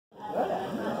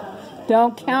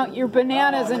Don't count your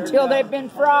bananas until they've been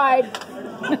fried.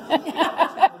 Bring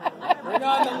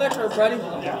on the liquor, buddy.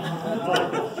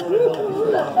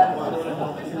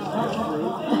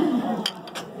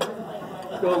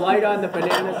 Go light on the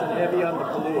bananas and heavy on the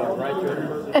Kahlua, right,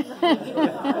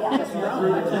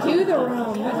 To the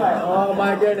room. Oh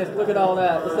my goodness, look at all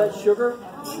that. Is that sugar?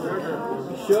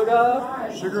 Sugar?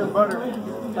 Sugar and butter.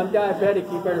 I'm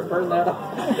diabetic, you better burn that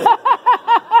off.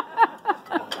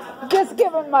 Just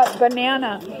give him a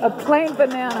banana, a plain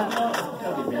banana.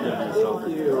 Thank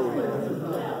you.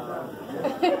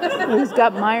 Who's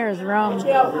got Myers rum?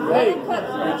 Hey,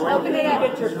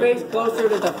 get your face closer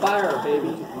to the fire,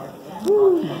 baby.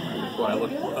 Boy, I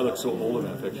look so old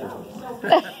in that picture.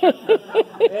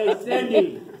 Hey,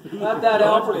 Cindy, how's that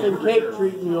Albertson cake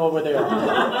treating you over there?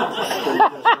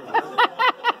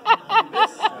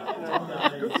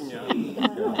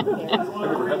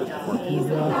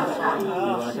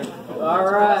 All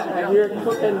right, and you're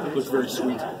cooking. Looks very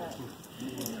sweet.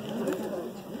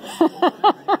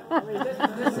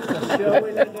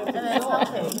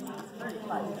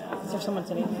 Is there someone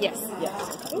sitting? Yes.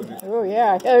 Yes. Oh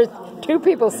yeah, there's two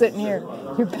people sitting here.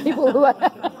 Two people who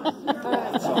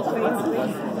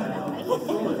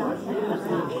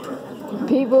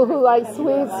people who like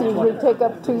sweets usually take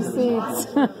up 2 seats.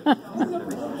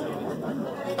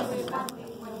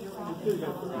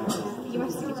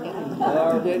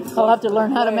 I'll have to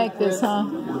learn how to make this, huh?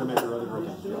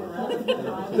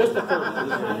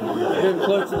 Getting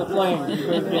close to the flame. You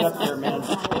couldn't get up there, man.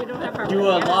 Do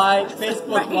a live,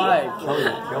 Facebook Live.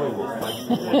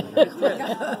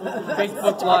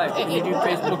 Facebook Live. Can you do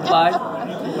Facebook Live?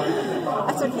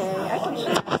 That's okay. I can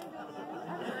share.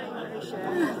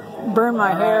 Burn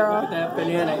my hair Look off. at that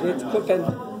banana. It's cooking.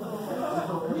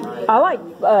 I like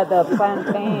the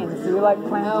plantains. Do you like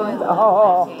plantains?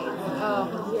 Oh.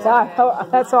 So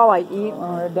that's all I eat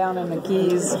when we're down in the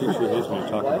Keys. She hates when you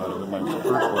talk about it, but my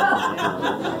first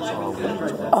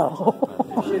one Oh,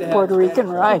 Puerto Rican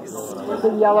rice.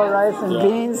 The yellow rice and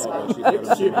beans.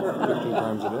 15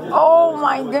 times a day. Oh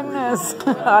my goodness.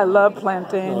 I love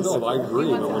plantains. No, I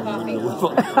agree, but when you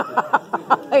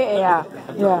Yeah,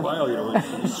 yeah. while, you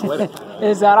sweat it.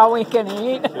 Is that all we can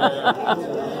eat?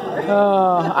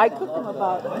 Yeah. I cook them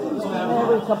about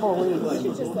every couple of weeks.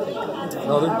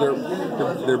 No,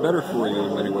 they're better for you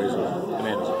in many ways than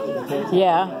bananas.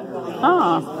 Yeah.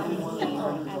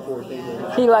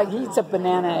 He eats a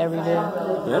banana every day.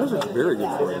 Bananas are very good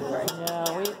for you. Yeah,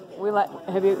 we like.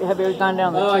 Have you gone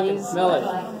down the Oh, I can Keys? smell it.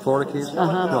 Florida Keys?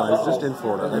 No, it's just in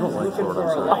Florida. I don't like Florida. I'm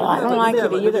sorry. Oh, I don't like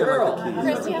it either.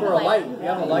 Looking for a light. You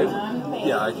have a light?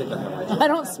 Yeah, I think I have. I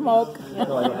don't smoke.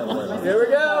 No, I don't have a light. Here we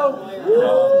go.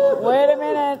 Wait a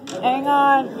minute. Hang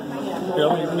on. Yeah,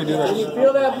 let me do Can you that.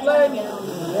 feel that flame?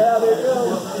 Yeah, there you go.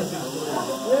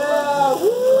 Yeah. Woo.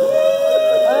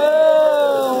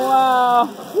 Oh, wow.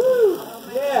 Woo.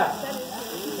 Yeah.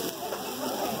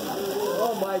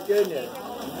 Oh my goodness.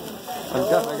 I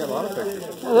got a lot of pictures.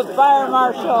 The fire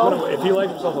marshal. If he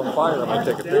lights himself on fire, I might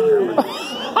take a picture of it.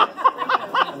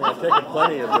 I've taken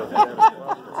plenty of them.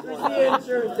 Who's the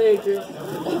insurance agent?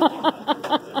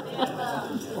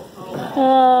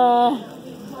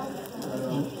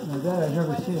 I've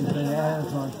never seen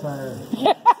bananas on fire.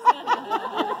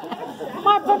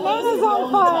 My banana's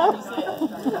on fire.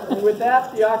 And with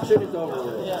that, the auction is over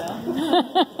with.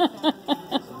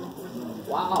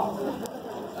 Wow.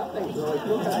 That thing's really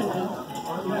good.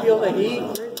 You feel the heat?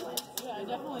 Yeah, I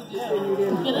definitely do. You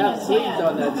didn't have sleeves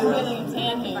on that dress.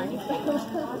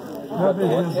 Nobody's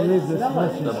going to believe this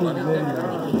much you see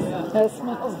video. That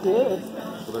smells good.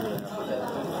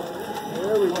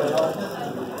 There we go.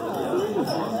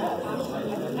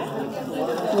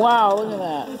 Wow, look at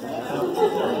that.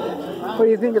 What do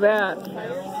you think of that?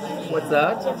 What's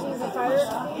that?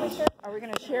 Are we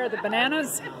going to share the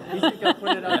bananas? You should go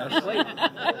put it on the plate.